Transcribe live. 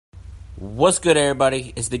What's good,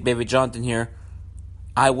 everybody? It's Big Baby Jonathan here.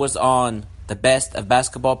 I was on the Best of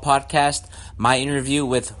Basketball podcast, my interview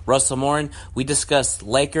with Russell Morin. We discussed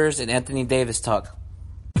Lakers and Anthony Davis talk.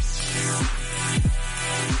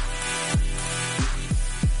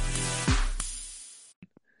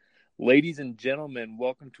 Ladies and gentlemen,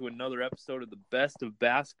 welcome to another episode of the Best of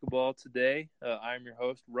Basketball today. I'm your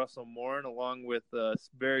host, Russell Morin, along with a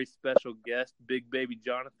very special guest, Big Baby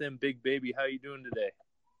Jonathan. Big Baby, how you doing today?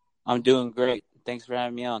 I'm doing great. Thanks for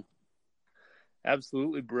having me on.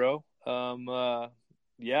 Absolutely, bro. We're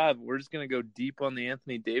just going to go deep on the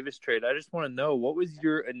Anthony Davis trade. I just want to know, what was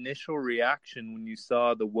your initial reaction when you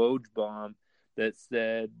saw the Woj bomb that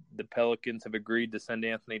said the Pelicans have agreed to send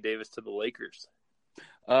Anthony Davis to the Lakers?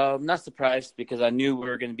 I'm not surprised because I knew we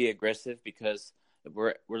were going to be aggressive because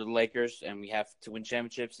we're the Lakers and we have to win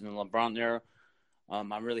championships in the LeBron era.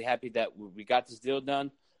 I'm really happy that we got this deal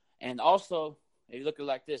done. And also, if you look at it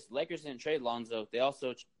like this, Lakers didn't trade Lonzo.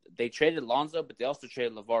 They traded Lonzo, but they also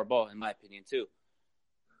traded LeVar Ball, in my opinion, too.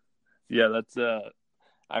 Yeah, that's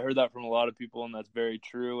I heard that from a lot of people, and that's very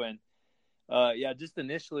true. And just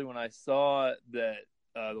initially when I saw that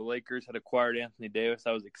the Lakers had acquired Anthony Davis,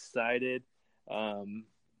 I was excited.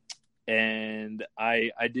 And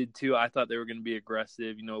I did too. I thought they were going to be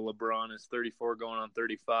aggressive. You know, LeBron is 34 going on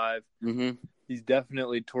 35. Mm-hmm. He's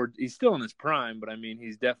definitely he's still in his prime, but I mean,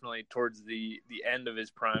 he's definitely towards the end of his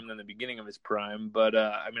prime than the beginning of his prime. But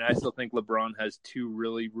I still think LeBron has two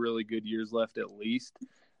really, really good years left at least.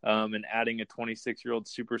 And adding a 26-year-old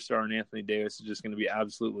superstar in Anthony Davis is just going to be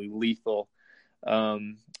absolutely lethal.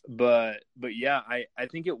 But I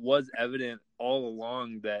think it was evident all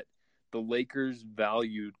along that the Lakers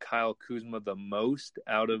valued Kyle Kuzma the most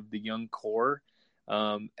out of the young core.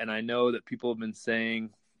 And I know that people have been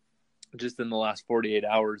saying just in the last 48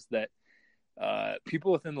 hours that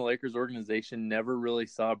people within the Lakers organization never really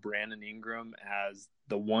saw Brandon Ingram as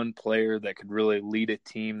the one player that could really lead a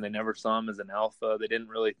team. They never saw him as an alpha. They didn't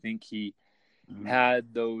really think he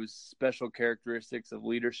had those special characteristics of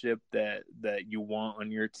leadership that you want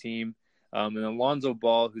on your team. And then Lonzo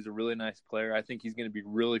Ball, who's a really nice player, I think he's going to be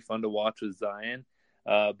really fun to watch with Zion.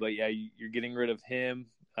 You're getting rid of him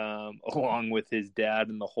along with his dad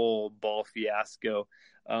and the whole Ball fiasco.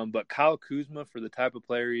 But Kyle Kuzma, for the type of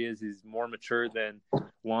player he is, he's more mature than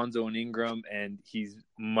Lonzo and Ingram, and he's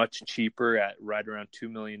much cheaper at right around $2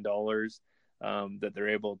 million. That they're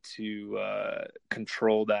able to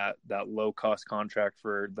control that low-cost contract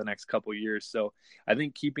for the next couple years. So I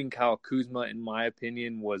think keeping Kyle Kuzma, in my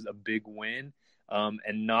opinion, was a big win,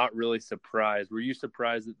 and not really surprised. Were you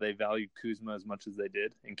surprised that they valued Kuzma as much as they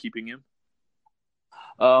did in keeping him?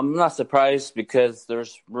 I'm not surprised because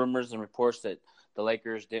there's rumors and reports that the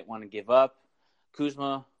Lakers didn't want to give up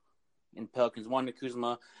Kuzma and Pelicans wanted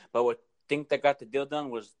Kuzma. But what I think that got the deal done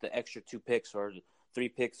was the extra 2 picks or 3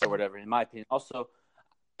 picks or whatever, in my opinion. Also,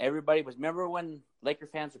 everybody was, remember when Laker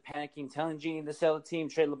fans were panicking, telling Genie to sell the team,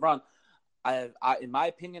 trade LeBron? I in my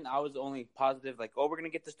opinion, I was only positive, like, we're going to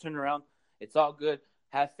get this turned around. It's all good.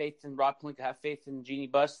 Have faith in Rob Pelinka. Have faith in Genie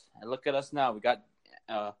Bus. And look at us now. We got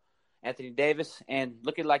Anthony Davis. And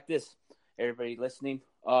look at it like this, everybody listening.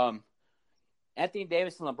 Anthony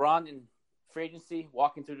Davis and LeBron in free agency,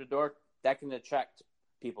 walking through the door, that can attract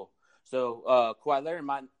people. So Kawhi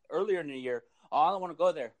Leonard, earlier in the year, I don't want to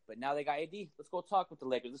go there, but now they got AD. Let's go talk with the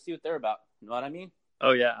Lakers. Let's see what they're about. You know what I mean?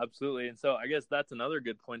 Oh yeah, absolutely. And so I guess that's another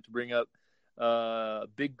good point to bring up.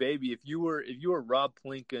 Big Baby, if you were Rob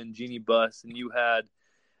Pelinka and Genie Bus, and you had,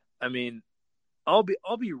 I'll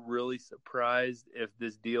be really surprised if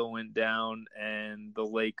this deal went down and the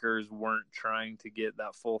Lakers weren't trying to get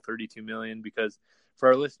that full $32 million. Because for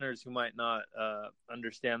our listeners who might not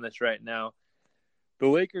understand this right now, the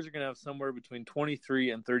Lakers are going to have somewhere between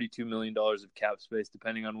 $23 and $32 million of cap space,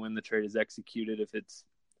 depending on when the trade is executed. If it's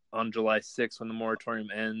on July 6th when the moratorium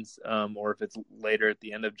ends, or if it's later at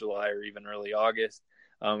the end of July or even early August.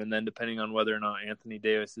 And then depending on whether or not Anthony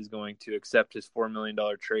Davis is going to accept his $4 million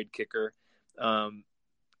trade kicker.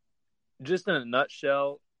 Just in a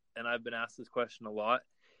nutshell, and I've been asked this question a lot,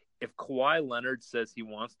 if Kawhi Leonard says he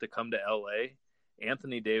wants to come to LA,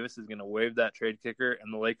 Anthony Davis is going to waive that trade kicker,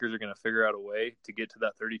 and the Lakers are going to figure out a way to get to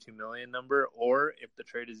that $32 million number. Or if the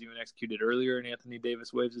trade is even executed earlier and Anthony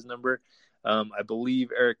Davis waives his number, I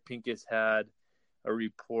believe Eric Pincus had a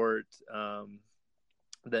report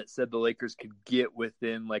that said the Lakers could get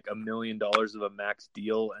within like $1 million of a max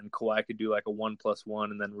deal, and Kawhi could do like a 1+1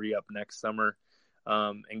 and then re-up next summer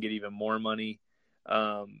and get even more money.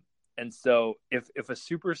 And so if a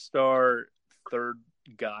superstar third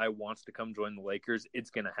guy wants to come join the Lakers, it's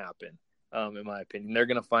going to happen. In my opinion, they're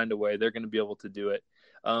going to find a way. They're going to be able to do it.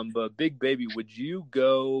 But Big Baby, would you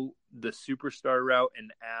go the superstar route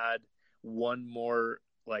and add one more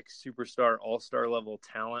like superstar, all-star level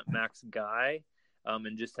talent max guy,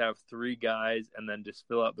 and just have three guys and then just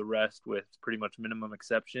fill out the rest with pretty much minimum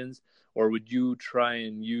exceptions? Or would you try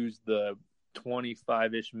and use the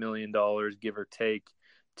 $25-ish million, give or take,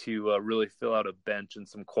 to really fill out a bench and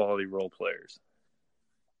some quality role players?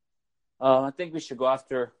 I think we should go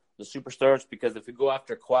after the superstars, because if we go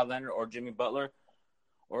after Kawhi Leonard or Jimmy Butler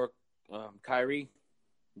or Kyrie,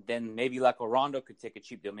 then maybe like a Rondo could take a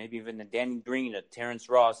cheap deal. Maybe even a Danny Green, a Terrence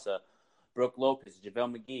Ross, a Brooke Lopez,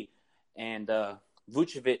 JaVale McGee, and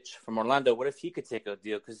Vucevic from Orlando. What if he could take a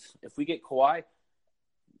deal? Because if we get Kawhi,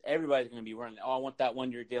 everybody's going to be running, I want that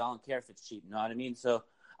one-year deal. I don't care if it's cheap. You know what I mean? So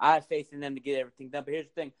I have faith in them to get everything done. But here's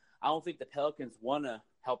the thing. I don't think the Pelicans want to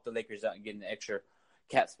help the Lakers out and get an extra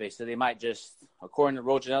cap space. So they might just, according to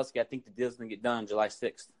Wojnarowski, I think the deal's going to get done on July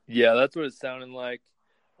 6th. Yeah, that's what it's sounding like.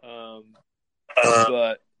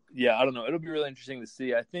 But, yeah, I don't know. It'll be really interesting to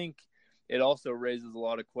see. I think it also raises a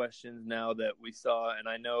lot of questions now that we saw, and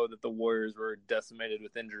I know that the Warriors were decimated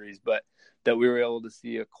with injuries, but that we were able to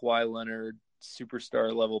see a Kawhi Leonard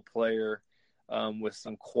superstar-level player with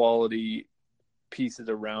some quality pieces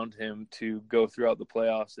around him to go throughout the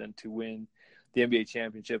playoffs and to win the NBA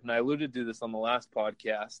championship. And I alluded to this on the last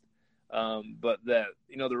podcast, but that,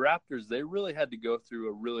 the Raptors, they really had to go through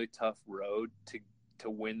a really tough road to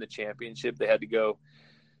win the championship. They had to go,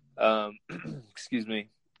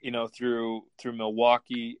 through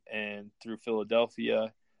Milwaukee and through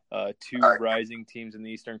Philadelphia, two rising teams in the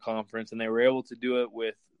Eastern Conference, and they were able to do it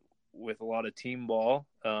with a lot of team ball,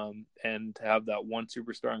 and to have that one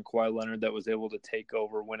superstar in Kawhi Leonard that was able to take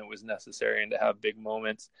over when it was necessary and to have big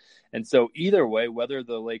moments. And so either way, whether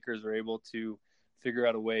the Lakers are able to figure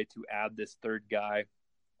out a way to add this third guy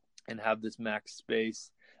and have this max space,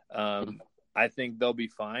 I think they'll be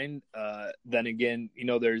fine. Then again,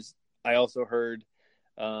 I also heard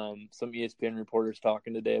some ESPN reporters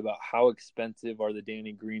talking today about how expensive are the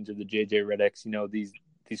Danny Greens or the JJ Redicks,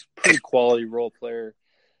 these pretty quality role player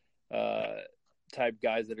type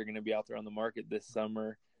guys that are going to be out there on the market this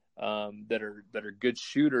summer, that are good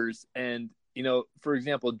shooters. And, for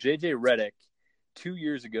example, JJ Redick, 2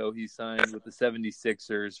 years ago, he signed with the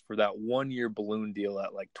 76ers for that 1-year balloon deal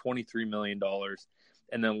at like $23 million.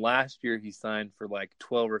 And then last year he signed for like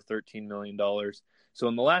 $12 or $13 million. So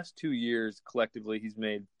in the last 2 years, collectively, he's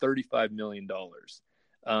made $35 million.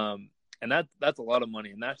 And that's a lot of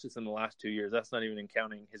money. And that's just in the last 2 years. That's not even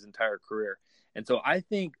counting his entire career. And so I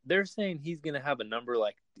think they're saying he's going to have a number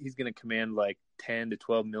like he's going to command like $10 to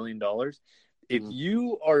 $12 million. If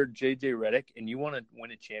you are JJ Redick and you want to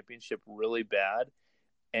win a championship really bad,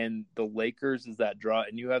 and the Lakers is that draw,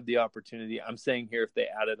 and you have the opportunity, I'm saying here, if they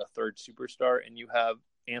added a third superstar and you have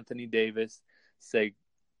Anthony Davis, say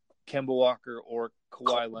Kemba Walker or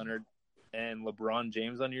Kawhi Leonard and LeBron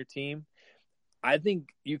James on your team, I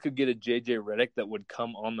think you could get a JJ Redick that would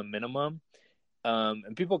come on the minimum.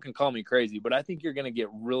 And people can call me crazy, but I think you're going to get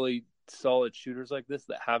really solid shooters like this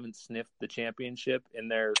that haven't sniffed the championship in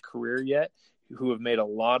their career yet, who have made a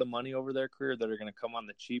lot of money over their career, that are going to come on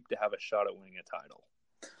the cheap to have a shot at winning a title.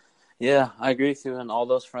 Yeah, I agree with you on all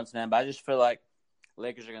those fronts, man. But I just feel like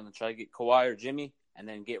Lakers are going to try to get Kawhi or Jimmy and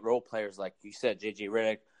then get role players like you said, JJ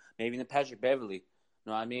Redick, maybe even Patrick Beverly. You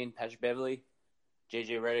know what I mean? Patrick Beverly,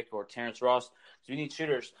 JJ Redick, or Terrence Ross. So we need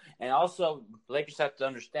shooters. And also, Lakers have to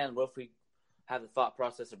understand, what if we have the thought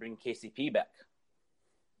process of bringing KCP back?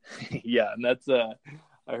 Yeah, and that's I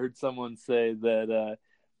heard someone say that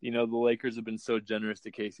the Lakers have been so generous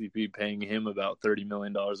to KCP, paying him about $30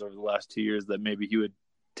 million over the last 2 years, that maybe he would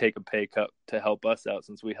take a pay cut to help us out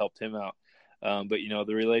since we helped him out. But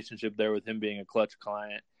the relationship there with him being a clutch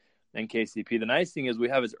client and KCP, the nice thing is we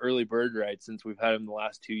have his early bird rights since we've had him the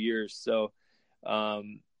last 2 years. So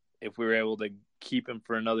if we were able to keep him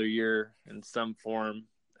for another year in some form,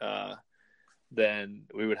 then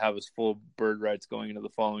we would have his full bird rights going into the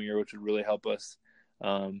following year, which would really help us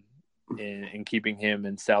in keeping him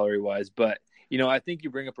and salary wise. But, I think you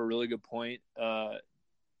bring up a really good point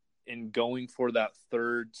in going for that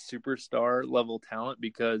third superstar level talent,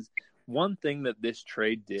 because one thing that this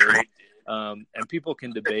trade did, and people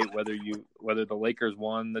can debate whether the Lakers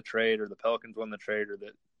won the trade or the Pelicans won the trade, or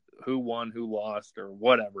that who won, who lost, or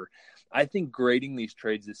whatever. I think grading these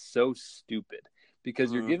trades is so stupid,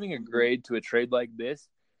 because you're giving a grade to a trade like this,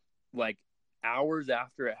 like hours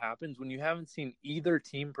after it happens, when you haven't seen either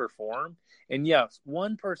team perform. And yes,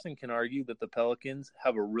 one person can argue that the Pelicans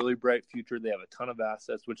have a really bright future. They have a ton of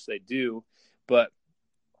assets, which they do. But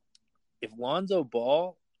if Lonzo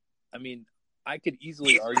Ball, I could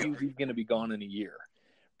easily argue he's going to be gone in a year.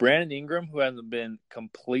 Brandon Ingram, who hasn't been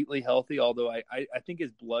completely healthy, although I think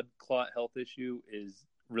his blood clot health issue is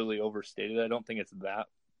really overstated. I don't think it's that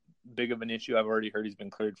big of an issue. I've already heard he's been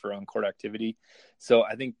cleared for on-court activity. So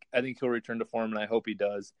I think he'll return to form, and I hope he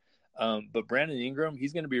does. But Brandon Ingram,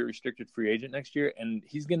 he's going to be a restricted free agent next year, and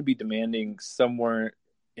he's going to be demanding somewhere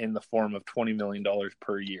in the form of $20 million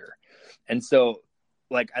per year. And so,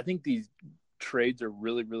 like, I think these trades are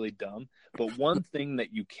really, really dumb. But one thing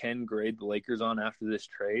that you can grade the Lakers on after this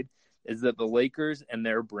trade is that the Lakers and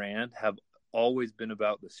their brand have always been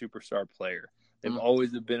about the superstar player. They've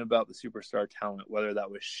always been about the superstar talent, whether that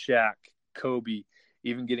was Shaq, Kobe,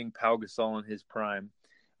 even getting Pau Gasol in his prime.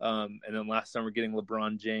 And then last summer getting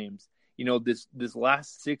LeBron James. You know, this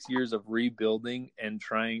last 6 years of rebuilding and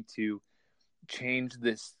trying to change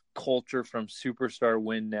this culture from superstar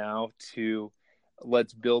win now to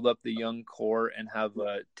let's build up the young core and have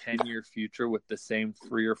a 10-year future with the same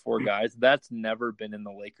 3 or 4 guys. That's never been in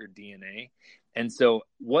the Laker DNA. And so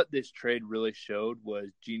what this trade really showed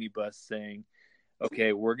was Jeanie Buss saying,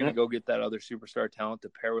 okay, we're going to go get that other superstar talent to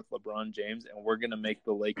pair with LeBron James, and we're going to make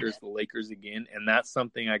the Lakers again. And that's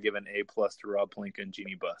something I give an A+ to Rob Pelinka and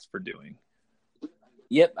Jeanie Buss for doing.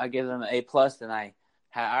 Yep, I give them an A+, and I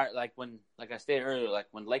stated earlier, like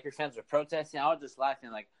when Laker fans were protesting, I was just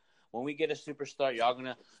laughing. Like, when we get a superstar, y'all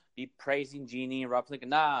gonna be praising Jeanie and Rob Pelinka.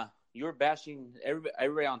 Nah, you were bashing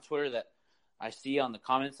everybody on Twitter that I see on the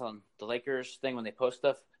comments on the Lakers thing when they post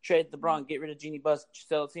stuff. Trade LeBron, get rid of Jeanie Buss,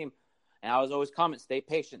 sell the team. And I was always comment, stay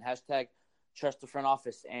patient, # trust the front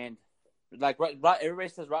office. And like everybody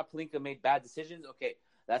says Rob Pelinka made bad decisions. Okay,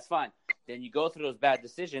 that's fine. Then you go through those bad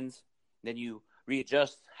decisions, then you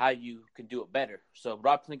readjust how you can do it better. So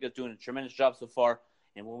Rob Pelinka is doing a tremendous job so far.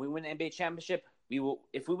 And when we win the NBA championship,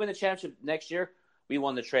 if we win the championship next year, we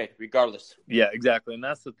won the trade regardless. Yeah, exactly. And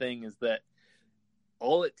that's the thing, is that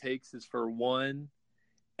all it takes is for one,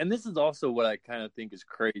 and this is also what I kind of think is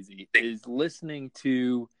crazy, is listening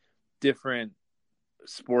to different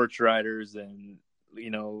sports writers and, you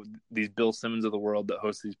know, these Bill Simmons of the world that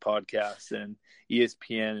host these podcasts and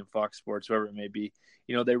ESPN and Fox Sports, whoever it may be.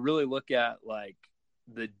 You know, they really look at like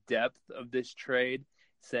the depth of this trade,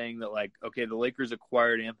 saying that, like, okay, the Lakers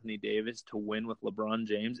acquired Anthony Davis to win with LeBron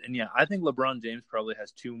James. And yeah, I think LeBron James probably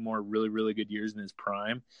has 2 more really, really good years in his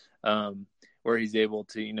prime, where he's able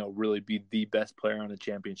to, you know, really be the best player on a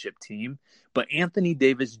championship team. But Anthony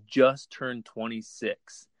Davis just turned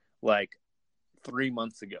 26, like 3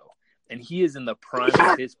 months ago. And he is in the prime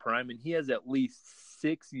of his prime, and he has at least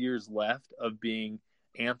 6 years left of being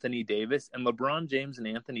Anthony Davis. And LeBron James and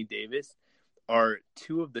Anthony Davis are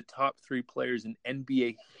 2 of the top 3 players in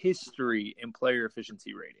NBA history in player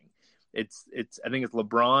efficiency rating. It's I think it's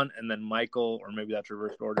LeBron and then Michael, or maybe that's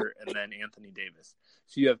reversed order, and then Anthony Davis.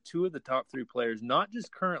 So you have 2 of the top 3 players, not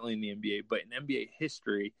just currently in the NBA, but in NBA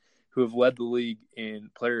history, who have led the league in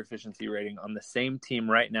player efficiency rating on the same team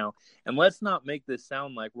right now. And let's not make this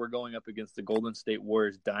sound like we're going up against the Golden State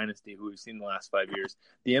Warriors dynasty, who we've seen the last 5 years.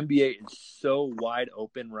 The NBA is so wide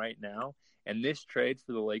open right now. And this trade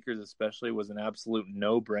for the Lakers especially was an absolute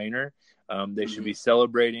no-brainer. They should be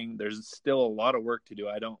celebrating. There's still a lot of work to do.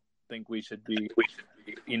 I don't think we should be,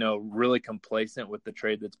 you know, really complacent with the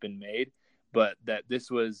trade that's been made, but that this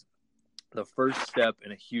was the first step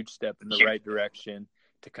and a huge step in the right direction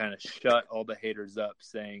to kind of shut all the haters up,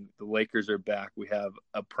 saying the Lakers are back. We have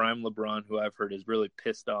a prime LeBron, who I've heard is really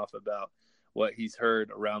pissed off about what he's heard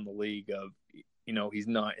around the league of, you know, he's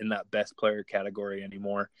not in that best player category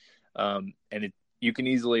anymore. And you can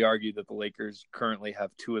easily argue that the Lakers currently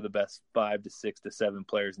have 2 of the best 5 to 6 to 7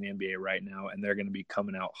 players in the NBA right now, and they're going to be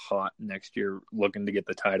coming out hot next year, looking to get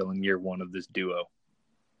the title in year 1 of this duo.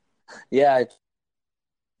 Yeah,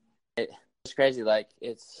 it's crazy. Like,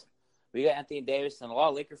 we got Anthony Davis, and a lot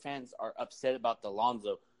of Laker fans are upset about the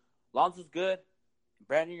Lonzo. Lonzo's good.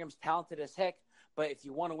 Brandon Ingram's talented as heck, but if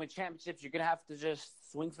you want to win championships, you're going to have to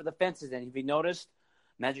just swing for the fences. And if you noticed,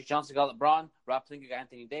 Magic Johnson got LeBron, Rob Pelinka got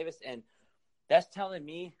Anthony Davis, and that's telling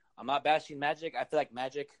me, I'm not bashing Magic. I feel like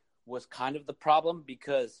Magic was kind of the problem,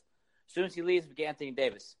 because as soon as he leaves, we get Anthony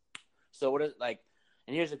Davis. So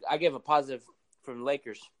I give a positive from the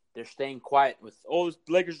Lakers. They're staying quiet with, the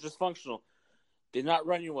Lakers are dysfunctional. They're not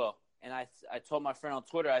running well. And I told my friend on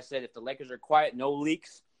Twitter, I said, if the Lakers are quiet, no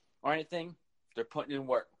leaks or anything, they're putting in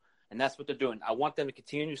work. And that's what they're doing. I want them to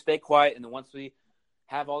continue to stay quiet, and then once we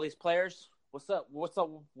have all these players, what's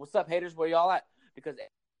up, haters? Where y'all at? Because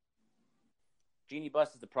Jeanie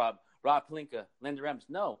Buss is the problem. Rob Pelinka, Linda Rems.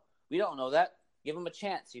 No, we don't know that. Give them a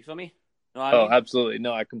chance. You feel me? Know what I mean? Absolutely.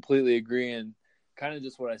 No, I completely agree. And kind of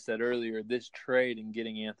just what I said earlier, this trade and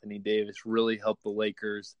getting Anthony Davis really helped the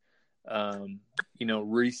Lakers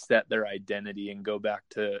reset their identity and go back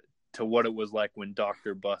to what it was like when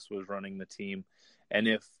Dr. Buss was running the team. And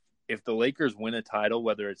if the Lakers win a title,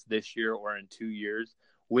 whether it's this year or in 2 years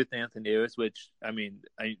with Anthony Davis, which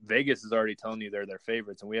Vegas is already telling you they're their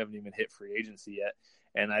favorites, and we haven't even hit free agency yet.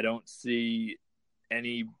 And I don't see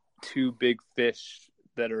any two big fish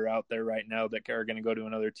that are out there right now that are going to go to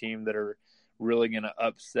another team that are really going to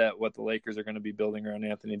upset what the Lakers are going to be building around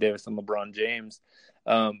Anthony Davis and LeBron James.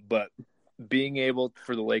 But being able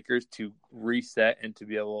for the Lakers to reset and to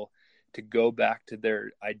be able to go back to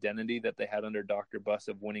their identity that they had under Dr. Buss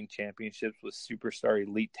of winning championships with superstar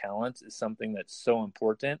elite talents is something that's so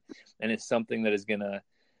important. And it's something that is going to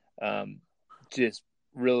just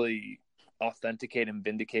really authenticate and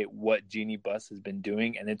vindicate what Jeanie Buss has been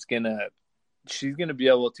doing. And she's going to be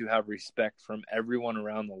able to have respect from everyone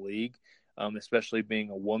around the league, especially being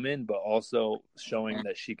a woman, but also showing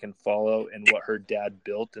that she can follow in what her dad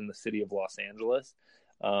built in the city of Los Angeles.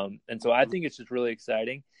 And so I think it's just really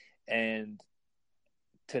exciting. And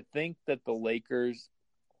to think that the Lakers,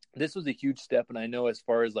 this was a huge step. And I know as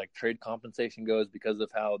far as like trade compensation goes, because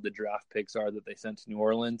of how the draft picks are that they sent to New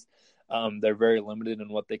Orleans, they're very limited in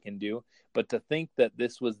what they can do. But to think that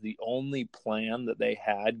this was the only plan that they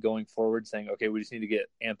had going forward, saying, okay, we just need to get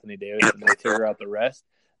Anthony Davis and we'll figure out the rest.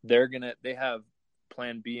 They have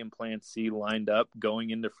plan B and plan C lined up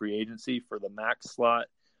going into free agency for the max slot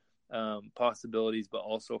possibilities, but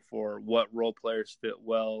also for what role players fit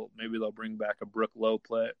well. Maybe they'll bring back a Brook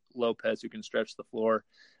Lopez who can stretch the floor,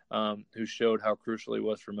 who showed how crucial he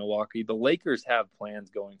was for Milwaukee. The Lakers have plans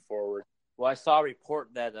going forward. Well, I saw a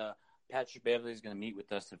report that Patrick Beverley is going to meet with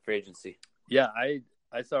us in free agency. Yeah,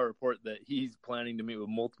 I saw a report that he's planning to meet with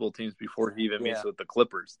multiple teams before he even meets with the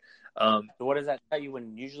Clippers. So what does that tell you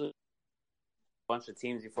when usually a bunch of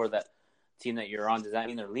teams before that team that you're on, does that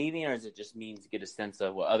mean they're leaving, or does it just mean to get a sense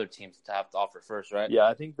of what other teams have to offer first, right? Yeah,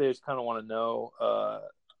 I think they just kind of want to know,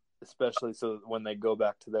 especially so when they go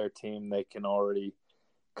back to their team, they can already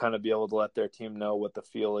kind of be able to let their team know what the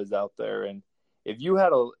feel is out there. And if you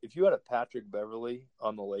had a Patrick Beverley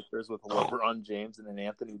on the Lakers with a LeBron James and an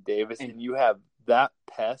Anthony Davis, and you have that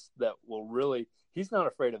pest that will really, he's not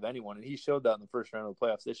afraid of anyone, and he showed that in the first round of the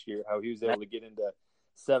playoffs this year, how he was able to get into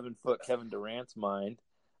 7-foot Kevin Durant's mind.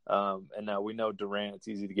 And now we know Durant, it's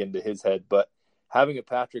easy to get into his head, but having a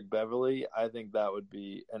Patrick Beverley, I think that would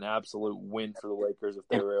be an absolute win for the Lakers if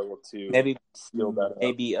they were able to steal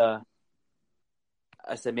that up.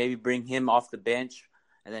 I said maybe bring him off the bench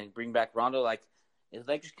and then bring back Rondo. Like if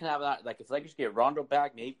Lakers can have that, like if Lakers get Rondo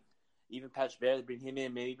back, maybe even Patrick Beverley, bring him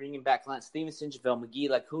in, maybe bring him back Lance Stevenson, JaVale McGee.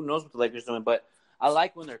 Like who knows what the Lakers are doing? But I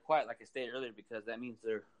like when they're quiet, like I stated earlier, because that means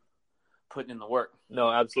they're putting in the work.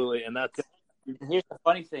 No, absolutely, and that's. And here's the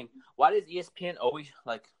funny thing: why does ESPN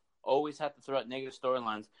always have to throw out negative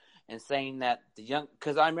storylines and saying that the young?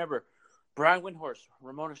 Because I remember Brian Windhorst,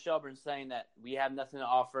 Ramona Shelburne saying that we have nothing to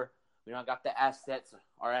offer. We don't got the assets.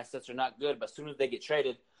 Our assets are not good. But as soon as they get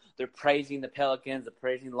traded, they're praising the Pelicans, they're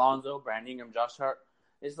praising Lonzo, Brandon Ingram, Josh Hart.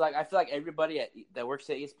 It's like I feel like everybody that works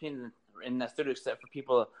at ESPN in that studio, except for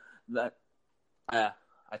people that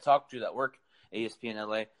I talk to that work at ESPN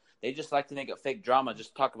LA, they just like to make a fake drama,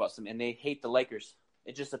 just talk about something, and they hate the Lakers.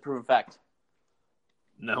 It's just a proven fact.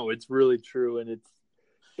 No, it's really true, and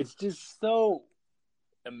it's just so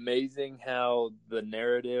amazing how the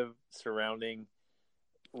narrative surrounding,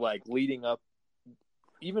 like leading up,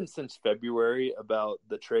 even since February, about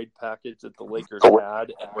the trade package that the Lakers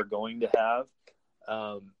had and were going to have,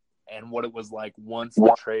 and what it was like once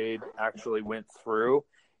the trade actually went through.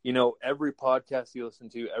 You know, every podcast you listen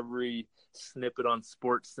to, every snippet on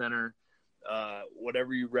SportsCenter,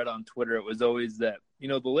 whatever you read on Twitter, it was always that, you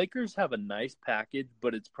know, the Lakers have a nice package,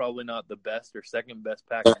 but it's probably not the best or second best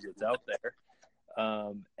package that's out there.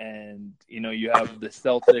 And, you know, you have the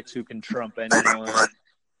Celtics who can trump anyone.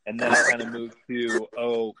 And then it kind of moved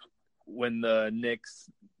to, when the Knicks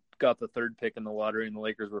got the third pick in the lottery and the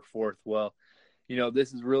Lakers were fourth, well, you know,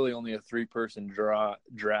 this is really only a 3-person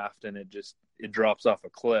draft, and it drops off a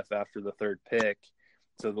cliff after the third pick.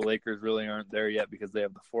 So the Lakers really aren't there yet because they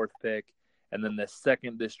have the fourth pick. And then the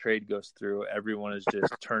second this trade goes through, everyone is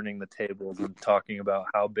just turning the tables and talking about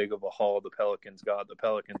how big of a haul the Pelicans got. The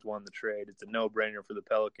Pelicans won the trade. It's a no-brainer for the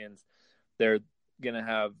Pelicans. They're going to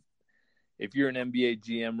have, if you're an NBA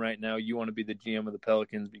GM right now, you want to be the GM of the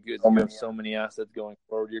Pelicans because you have so many assets going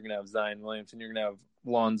forward. You're going to have Zion Williamson. You're going to have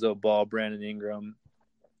Lonzo Ball, Brandon Ingram,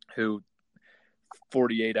 who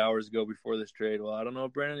 48 hours ago before this trade, well, I don't know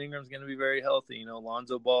if Brandon Ingram's going to be very healthy. You know,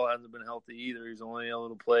 Lonzo Ball hasn't been healthy either. He's only able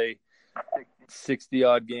to play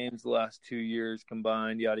 60-odd games the last 2 years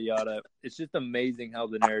combined, yada, yada. It's just amazing how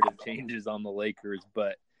the narrative changes on the Lakers.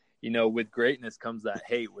 But, with greatness comes that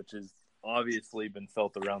hate, which has obviously been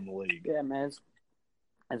felt around the league. Yeah, man,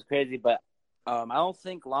 it's crazy, but I don't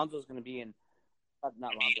think Lonzo's going to be in.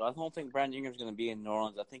 Not Lonzo. I don't think Brandon Ingram's going to be in New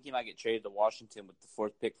Orleans. I think he might get traded to Washington with the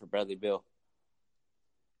 4th pick for Bradley Beal.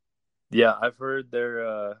 Yeah, I've heard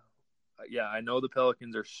they're. I know the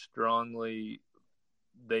Pelicans are strongly.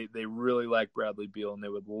 They really like Bradley Beal, and they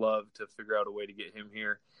would love to figure out a way to get him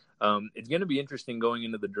here. It's going to be interesting going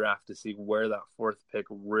into the draft to see where that 4th pick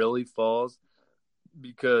really falls,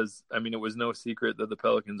 because it was no secret that the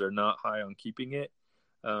Pelicans are not high on keeping it,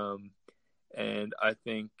 and I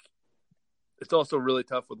think it's also really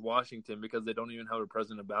tough with Washington because they don't even have a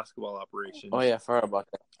president of basketball operations. Oh yeah, I forgot about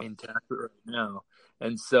that. Intact right now,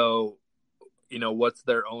 and so what's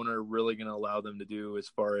their owner really going to allow them to do as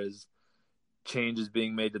far as changes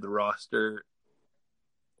being made to the roster?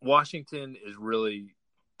 Washington is really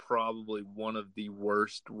probably one of the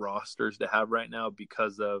worst rosters to have right now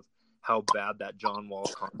because of how bad that John Wall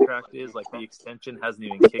contract is. Like, the extension hasn't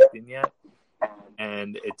even kicked in yet,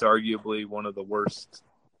 and it's arguably one of the worst,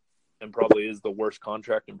 and probably is the worst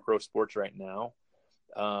contract in pro sports right now.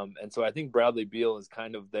 And so I think Bradley Beal is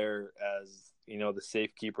kind of there as, the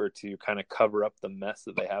safekeeper to kind of cover up the mess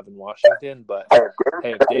that they have in Washington. But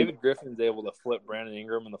hey, if David Griffin's able to flip Brandon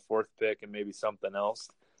Ingram in the 4th pick and maybe something else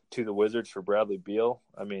to the Wizards for Bradley Beal,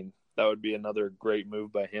 that would be another great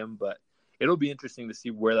move by him. But it'll be interesting to see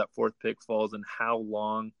where that 4th pick falls and how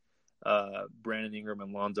long Brandon Ingram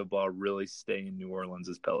and Lonzo Ball really stay in New Orleans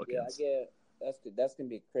as Pelicans. Yeah, that's going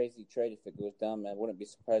to be a crazy trade if it goes down, man. I wouldn't be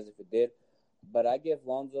surprised if it did. But I give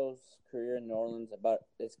Lonzo's career in New Orleans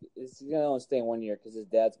he's going to only stay 1 year because his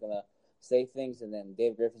dad's going to say things, and then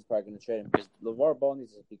Dave Griffin's probably going to trade him because LeVar Ball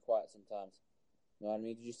needs to be quiet sometimes. You know what I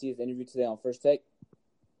mean? Did you see his interview today on First Take?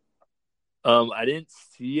 I didn't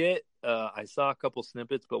see it. I saw a couple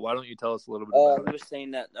snippets, but why don't you tell us a little bit about it? He was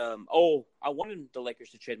saying that, I wanted the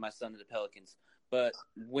Lakers to trade my son to the Pelicans, but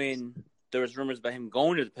when there was rumors about him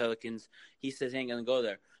going to the Pelicans, he says he ain't going to go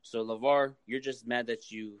there. So, LeVar, you're just mad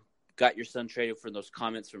that you got your son traded for those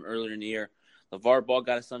comments from earlier in the year. LeVar Ball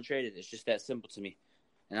got his son traded. It's just that simple to me.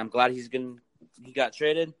 And I'm glad he got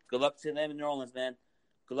traded. Good luck to them in New Orleans, man.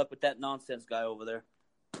 Good luck with that nonsense guy over there.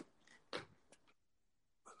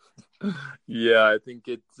 Yeah, I think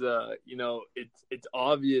it's it's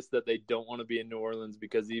obvious that they don't want to be in New Orleans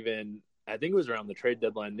because even I think it was around the trade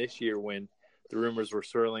deadline this year when the rumors were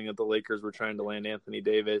swirling that the Lakers were trying to land Anthony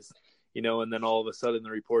Davis, and then all of a sudden the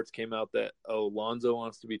reports came out that, Lonzo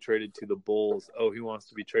wants to be traded to the Bulls. He wants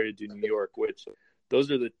to be traded to New York, which those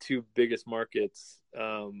are the 2 biggest markets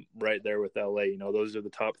right there with LA. Those are the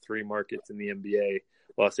top 3 markets in the NBA,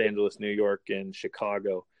 Los Angeles, New York, and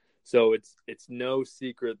Chicago. So it's no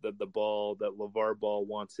secret that LeVar Ball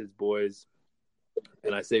wants his boys,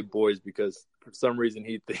 and I say boys because for some reason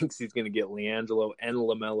he thinks he's going to get LiAngelo and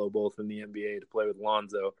LaMelo both in the NBA to play with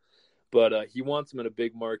Lonzo. But he wants them in a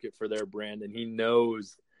big market for their brand, and he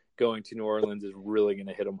knows going to New Orleans is really going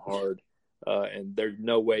to hit him hard. And there's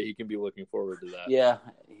no way he can be looking forward to that. Yeah,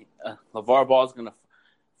 LeVar Ball is going to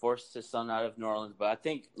force his son out of New Orleans, but I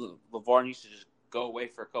think LeVar needs to just go away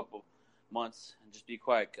for a couple months and just be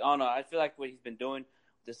quiet. I don't know. I feel like what he's been doing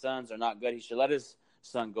with the Suns are not good. He should let his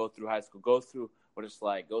son go through high school, go through what it's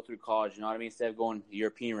like, go through college. You know what I mean? Instead of going the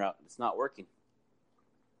European route, it's not working.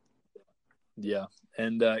 Yeah,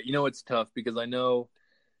 and it's tough because I know,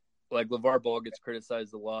 like, LeVar Ball gets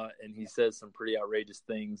criticized a lot, and he says some pretty outrageous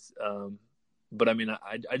things. But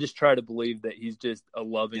I just try to believe that he's just a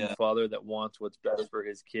loving father that wants what's best for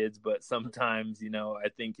his kids. But sometimes, I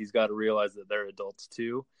think he's got to realize that they're adults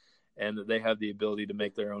too, and that they have the ability to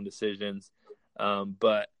make their own decisions.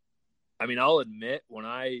 But I'll admit when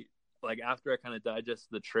after I kind of digested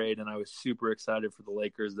the trade and I was super excited for the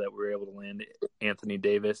Lakers that we were able to land Anthony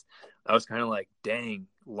Davis, I was kind of like, dang,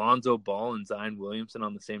 Lonzo Ball and Zion Williamson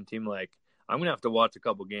on the same team. Like, I'm going to have to watch a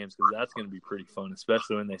couple games because that's going to be pretty fun,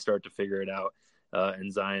 especially when they start to figure it out.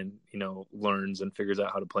 And Zion, learns and figures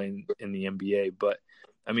out how to play in the NBA. But,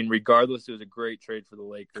 regardless, it was a great trade for the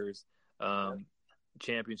Lakers.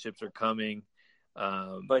 Championships are coming.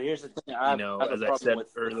 But here's the thing. I have a problem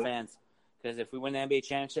with the fans. Because if we win the NBA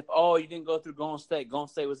championship, you didn't go through Golden State. Golden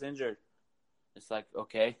State was injured. It's like,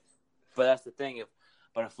 okay. But that's the thing.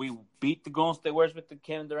 If we beat the Golden State Warriors with the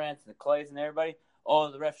Kevin Durant and the Clays and everybody,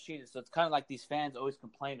 the refs cheated. So it's kind of like these fans always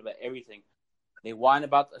complain about everything. They whine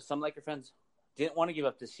about some Laker fans didn't want to give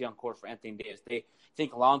up this young core for Anthony Davis. They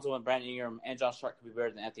think Alonzo and Brandon Ingram and Josh Hart could be better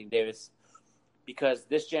than Anthony Davis because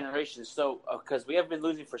this generation is so because we have been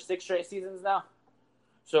losing for 6 straight seasons now.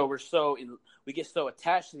 So we get so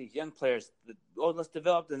attached to these young players. Let's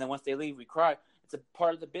develop, and then once they leave, we cry. It's a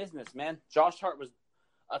part of the business, man. Josh Hart was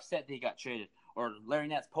upset that he got traded. Or Larry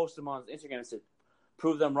Nance posted him on his Instagram and said,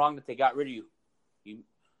 prove them wrong that they got rid of you.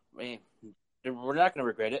 We're not going to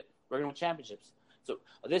regret it. We're going to win championships. So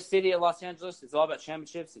this city of Los Angeles, it's all about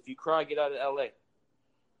championships. If you cry, get out of LA.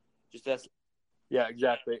 Just that's. Yeah,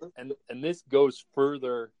 exactly. And this goes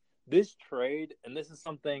further. This trade, and this is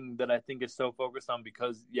something that I think is so focused on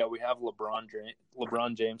because, we have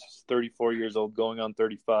LeBron James, who's 34 years old, going on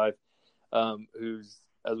 35, who's,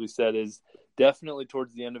 as we said, is definitely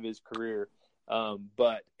towards the end of his career.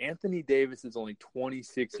 But Anthony Davis is only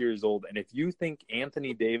 26 years old. And if you think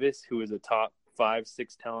Anthony Davis, who is a top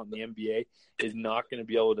 5-6 talent in the NBA, is not going to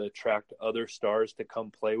be able to attract other stars to come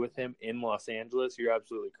play with him in Los Angeles, you're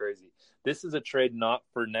absolutely crazy. This is a trade not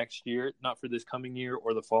for next year, not for this coming year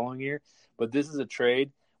or the following year, but this is a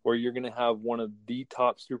trade where you're going to have one of the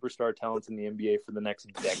top superstar talents in the NBA for the next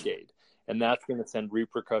decade. And that's going to send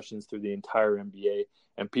repercussions through the entire NBA,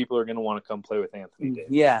 and people are going to want to come play with Anthony Davis.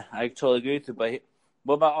 Yeah, I totally agree with you. But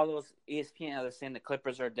what about all those ESPN? They're saying the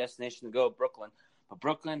Clippers are a destination to go, Brooklyn. But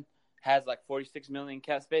Brooklyn has like 46 million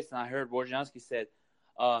cap space, and I heard Wojnarowski said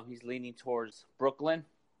he's leaning towards Brooklyn.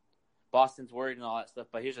 Boston's worried and all that stuff.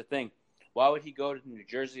 But here's the thing. Why would he go to New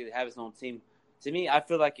Jersey to have his own team? To me, I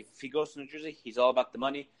feel like if he goes to New Jersey, he's all about the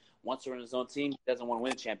money. Once he's in his own team, he doesn't want to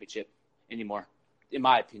win a championship anymore, in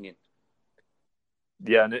my opinion.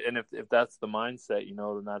 Yeah, and if that's the mindset,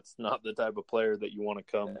 then that's not the type of player that you want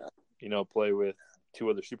to come, play with two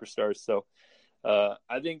other superstars. So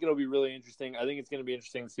I think it'll be really interesting. I think it's going to be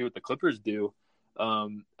interesting to see what the Clippers do,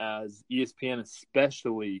 as ESPN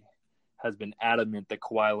especially has been adamant that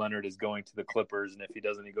Kawhi Leonard is going to the Clippers, and if he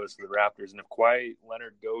doesn't, he goes to the Raptors. And if Kawhi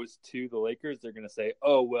Leonard goes to the Lakers, they're going to say,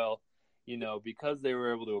 oh, well, because they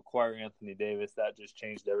were able to acquire Anthony Davis, that just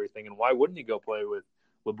changed everything. And why wouldn't he go play with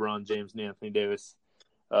LeBron James and Anthony Davis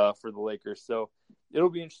for the Lakers? So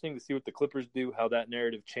it'll be interesting to see what the Clippers do, how that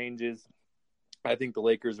narrative changes. I think the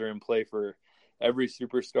Lakers are in play for every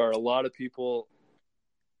superstar. A lot of people,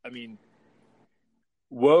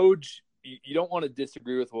 Woj, you don't want to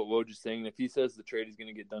disagree with what Woj is saying. If he says the trade is going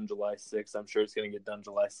to get done July 6th, I'm sure it's going to get done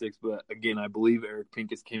July 6th. But again, I believe Eric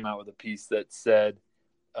Pincus came out with a piece that said,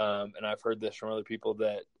 and I've heard this from other people,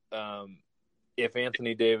 that if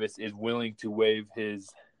Anthony Davis is willing to waive his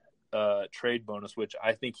trade bonus, which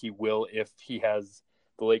I think he will if the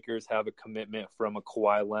Lakers have a commitment from a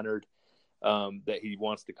Kawhi Leonard that he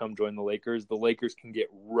wants to come join the Lakers can get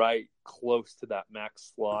right close to that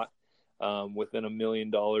max slot within $1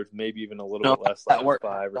 million, maybe even a little bit less, like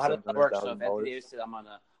 $500,000 or $700,000. So if Anthony $700,000. Davis said, I'm going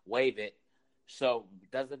to waive it, so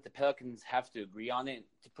doesn't the Pelicans have to agree on it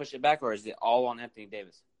to push it back, or is it all on Anthony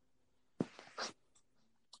Davis?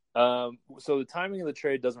 So the timing of the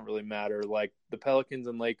trade doesn't really matter. Like the Pelicans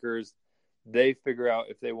and Lakers, they figure out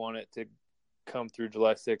if they want it to come through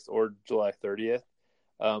July 6th or July 30th.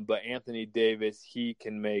 But Anthony Davis, he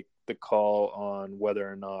can make the call on whether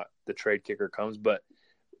or not the trade kicker comes. But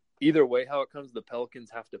either way, how it comes, the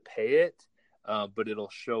Pelicans have to pay it, but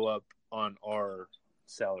it'll show up on our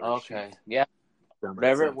salary sheet. Yeah.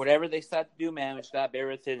 Whatever they decide to do, man, we just got to bear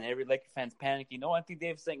with it. And every Laker fan's panicking. No, Anthony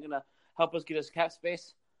Davis ain't going to help us get us cap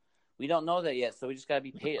space. We don't know that yet, so we just got to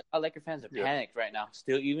be paid. Our Laker fans are panicked right now,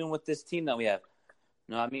 still, even with this team that we have.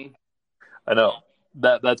 You know what I mean? I know.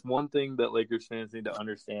 That's one thing that Lakers fans need to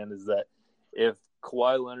understand is that if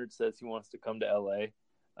Kawhi Leonard says he wants to come to LA,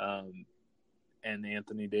 and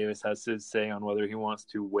Anthony Davis has his say on whether he wants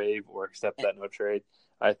to waive or accept that no trade,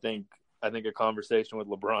 I think a conversation with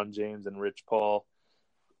LeBron James and Rich Paul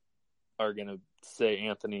are going to say,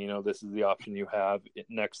 Anthony, this is the option you have.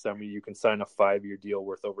 Next summer, you can sign a 5-year deal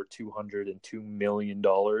worth over $202 million.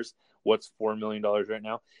 What's $4 million right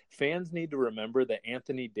now? Fans need to remember that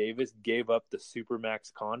Anthony Davis gave up the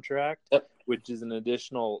Supermax contract, which is an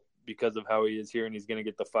additional because of how he is here, and he's going to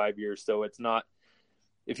get the 5 years. So it's not –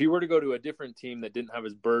 if he were to go to a different team that didn't have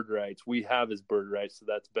his bird rights, we have his bird rights, so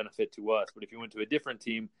that's benefit to us. But if he went to a different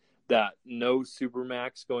team that no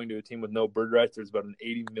Supermax going to a team with no bird rights, there's about an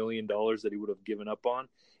 $80 million that he would have given up on.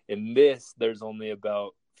 In this, there's only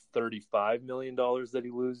about $35 million that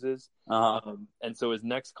he loses. And so his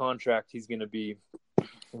next contract, he's going to be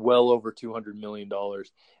well over $200 million.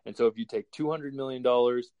 And so if you take $200 million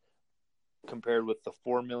compared with the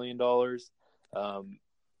 $4 million, I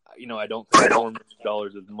don't think $4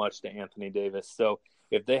 million is much to Anthony Davis. So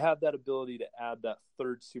if they have that ability to add that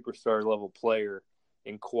third superstar level player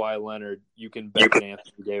in Kawhi Leonard, you can bet that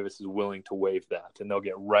Anthony Davis is willing to waive that, and they'll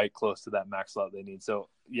get right close to that max slot they need. So,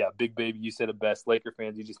 yeah, Big Baby, you said it best. Laker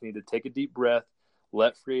fans, you just need to take a deep breath,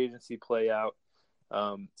 let free agency play out,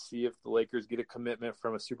 See if the Lakers get a commitment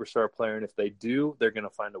from a superstar player, and if they do, they're going to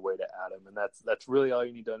find a way to add him. And that's really all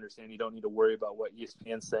you need to understand. You don't need to worry about what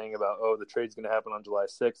ESPN's saying about, the trade's going to happen on July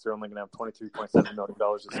 6th. They're only going to have $23.7 million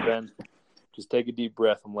to spend. Just take a deep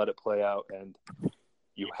breath and let it play out, and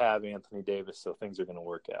you have Anthony Davis, so things are going to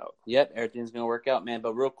work out. Yep, everything's going to work out, man.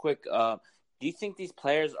 But real quick, do you think these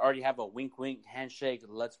players already have a wink-wink handshake,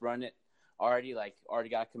 let's run it, already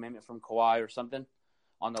got a commitment from Kawhi or something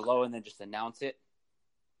on the low and then just announce it?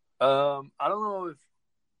 I don't know if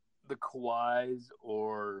the Kawhis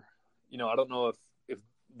or, I don't know if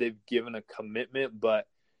they've given a commitment, but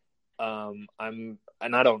and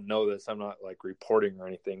I don't know this, I'm not like reporting or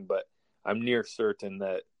anything, but I'm near certain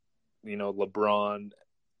that, LeBron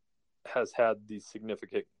has had these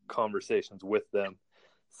significant conversations with them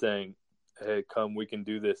saying, hey, come, we can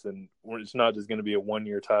do this. And it's not just going to be a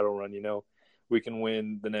 1-year title run, we can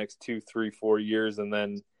win the next 2, 3, 4 years. And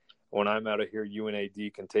then when I'm out of here, you and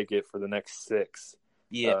AD can take it for the next 6.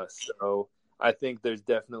 Yeah. So I think there's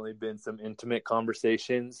definitely been some intimate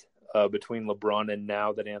conversations between LeBron and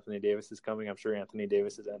now that Anthony Davis is coming. I'm sure Anthony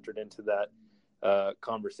Davis has entered into that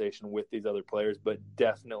conversation with these other players, but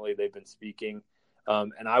definitely they've been speaking.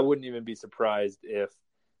 And I wouldn't even be surprised if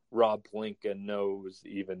Rob Pelinka knows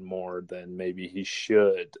even more than maybe he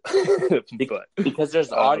should. Because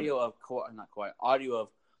there's audio of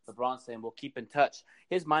LeBron saying we'll keep in touch.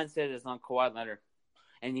 His mindset is on Kawhi Leonard,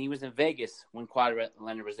 and he was in Vegas when Kawhi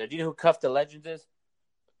Leonard was there. Do you know who Cuff the Legends is?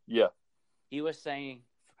 Yeah. He was saying,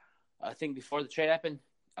 I think before the trade happened,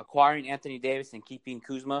 acquiring Anthony Davis and keeping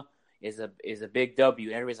Kuzma is a big W.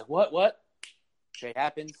 And everybody's like, what? Trade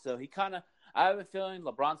happened. So I have a feeling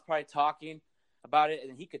LeBron's probably talking about it,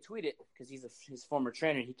 and he could tweet it because he's his former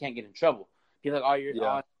trainer. He can't get in trouble. He's like,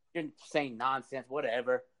 you're saying nonsense,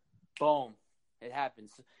 whatever. Boom. It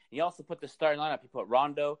happens. He also put the starting lineup. He put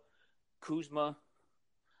Rondo, Kuzma.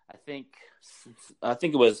 I think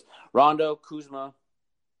it was Rondo, Kuzma,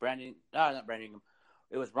 not Brandon Ingram.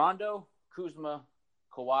 It was Rondo, Kuzma,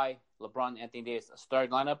 Kawhi, LeBron, Anthony Davis, a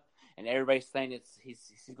starting lineup, and everybody's saying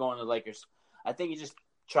he's going to the Lakers. I think he's just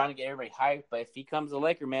trying to get everybody hyped. But if he comes to the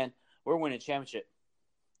Lakers, man, we're winning a championship.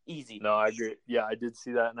 Easy. No, I agree. Yeah, I did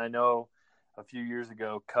see that, and I know a few years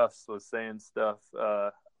ago, Cuffs was saying stuff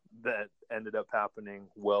that ended up happening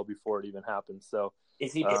well before it even happened. So,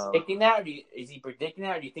 is he predicting that, or do you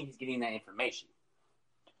think he's getting that information?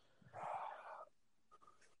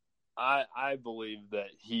 I believe that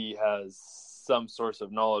he has some source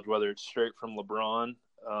of knowledge, whether it's straight from LeBron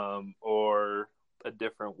or a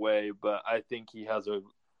different way. But I think he has a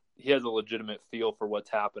legitimate feel for what's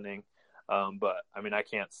happening. But I mean, I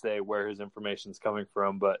can't say where his information is coming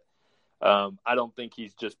from, but I don't think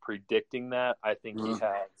he's just predicting that. I think he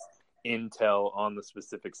has intel on the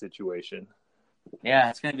specific situation. Yeah,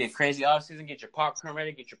 it's going to be a crazy offseason. Get your popcorn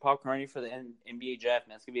ready. Get your popcorn ready for the NBA draft,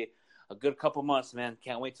 man. It's going to be a good couple months, man.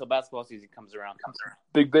 Can't wait till basketball season comes around.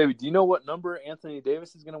 Big Baby, do you know what number Anthony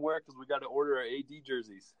Davis is going to wear? Because we got to order our AD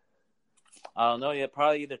jerseys. I don't know yet.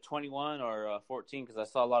 Probably either 21 or 14 because I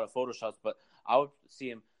saw a lot of Photoshops. But I would see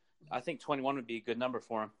him. I think 21 would be a good number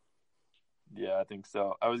for him. Yeah, I think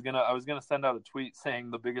so. I was gonna send out a tweet saying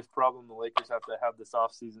the biggest problem the Lakers have to have this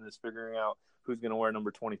offseason is figuring out who's going to wear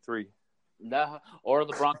number 23. Or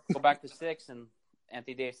LeBron go back to 6 and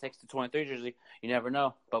Anthony Davis 6 to 23 jersey. You never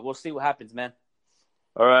know. But we'll see what happens, man.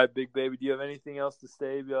 All right, Big Baby. Do you have anything else to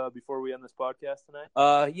say before we end this podcast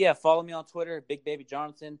tonight? Yeah. Follow me on Twitter, Big Baby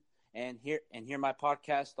Jonathan, and hear my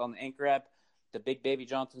podcast on the Anchor app, the Big Baby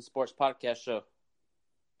Jonathan Sports Podcast Show.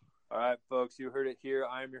 All right, folks, you heard it here.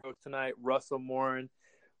 I am your host tonight, Russell Morin,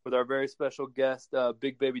 with our very special guest,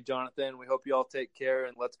 Big Baby Jonathan. We hope you all take care,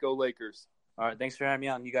 and let's go Lakers. All right, thanks for having me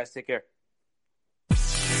on. You guys take care.